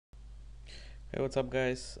Hey, what's up,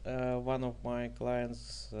 guys? One of my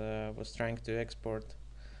clients was trying to export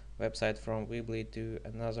website from Weebly to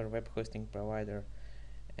another web hosting provider,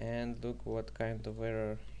 and look what kind of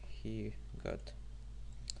error he got.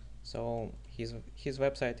 So his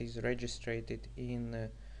website is registered in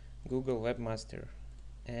Google Webmaster,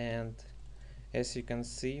 and as you can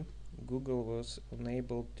see, Google was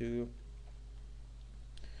unable to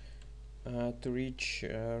reach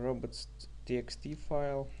robots.txt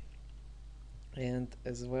file, and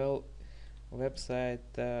as well website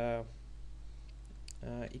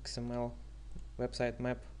XML website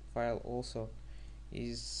map file also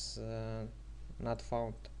is not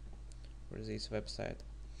found for this website.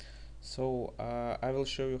 So I will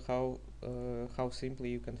show you how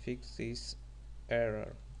simply you can fix this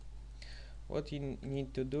error. What you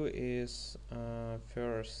need to do is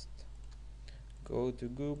first go to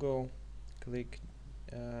Google, click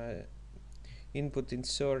input in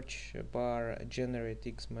search bar generate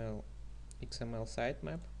XML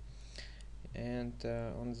sitemap, and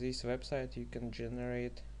on this website you can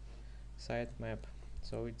generate sitemap.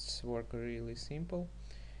 So it's work really simple.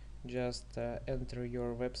 Just enter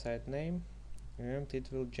your website name and it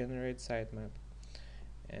will generate sitemap,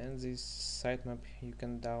 and this sitemap you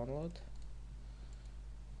can download.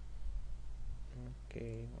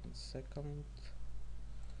 Okay, 1 second,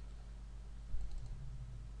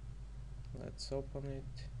 let's open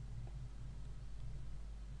it.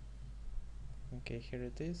 Okay, here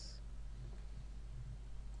it is.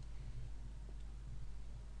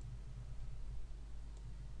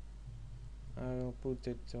 I will put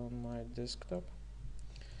it on my desktop.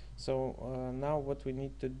 So now what we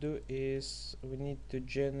need to do is we need to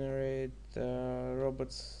generate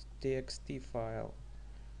robots.txt file.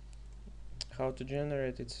 How to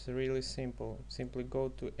generate it's really simple. Simply go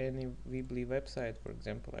to any Weebly website. For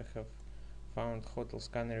example, I have found Hotel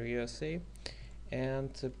Scanner USA,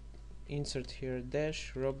 and insert here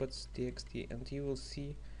dash robots.txt, and you will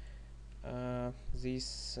see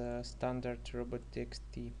this standard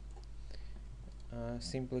robot.txt.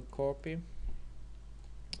 Simply copy,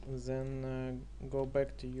 then go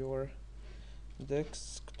back to your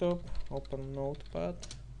desktop, open Notepad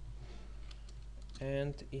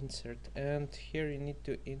and insert, and here you need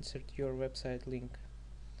to insert your website link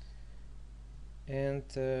and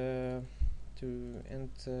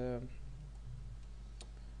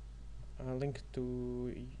link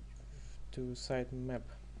to sitemap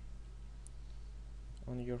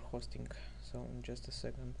on your hosting. So in just a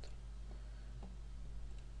second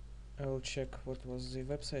I will check what was the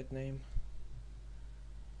website name.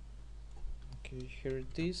 Okay, here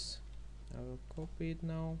it is. I will copy it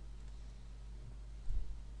now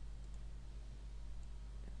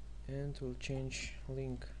and we'll change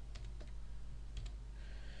link.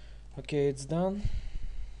 Okay, it's done.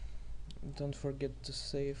 Don't forget to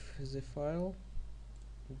save the file.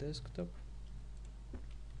 Desktop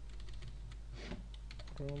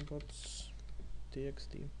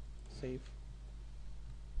robots.txt, save.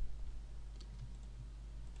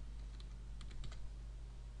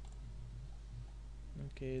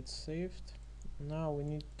 Okay, it's saved. Now we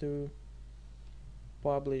need to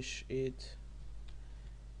publish it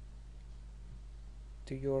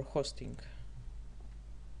to your hosting.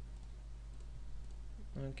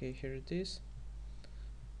 Okay, here it is.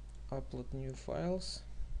 Upload new files,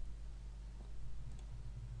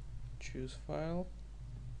 choose file,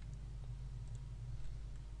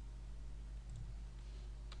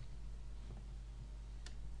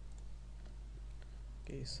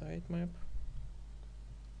 okay, sitemap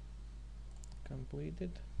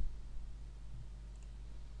completed,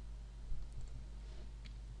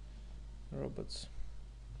 robots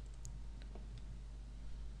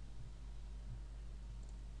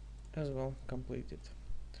as well completed.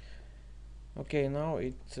 Okay, now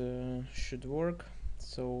it should work.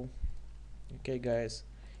 So okay guys,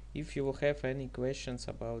 if you will have any questions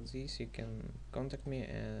about this, you can contact me,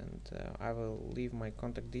 and I will leave my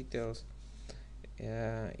contact details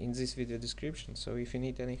in this video description. So if you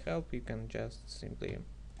need any help, you can just simply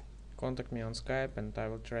contact me on Skype and I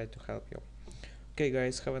will try to help you. Okay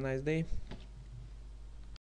guys, have a nice day.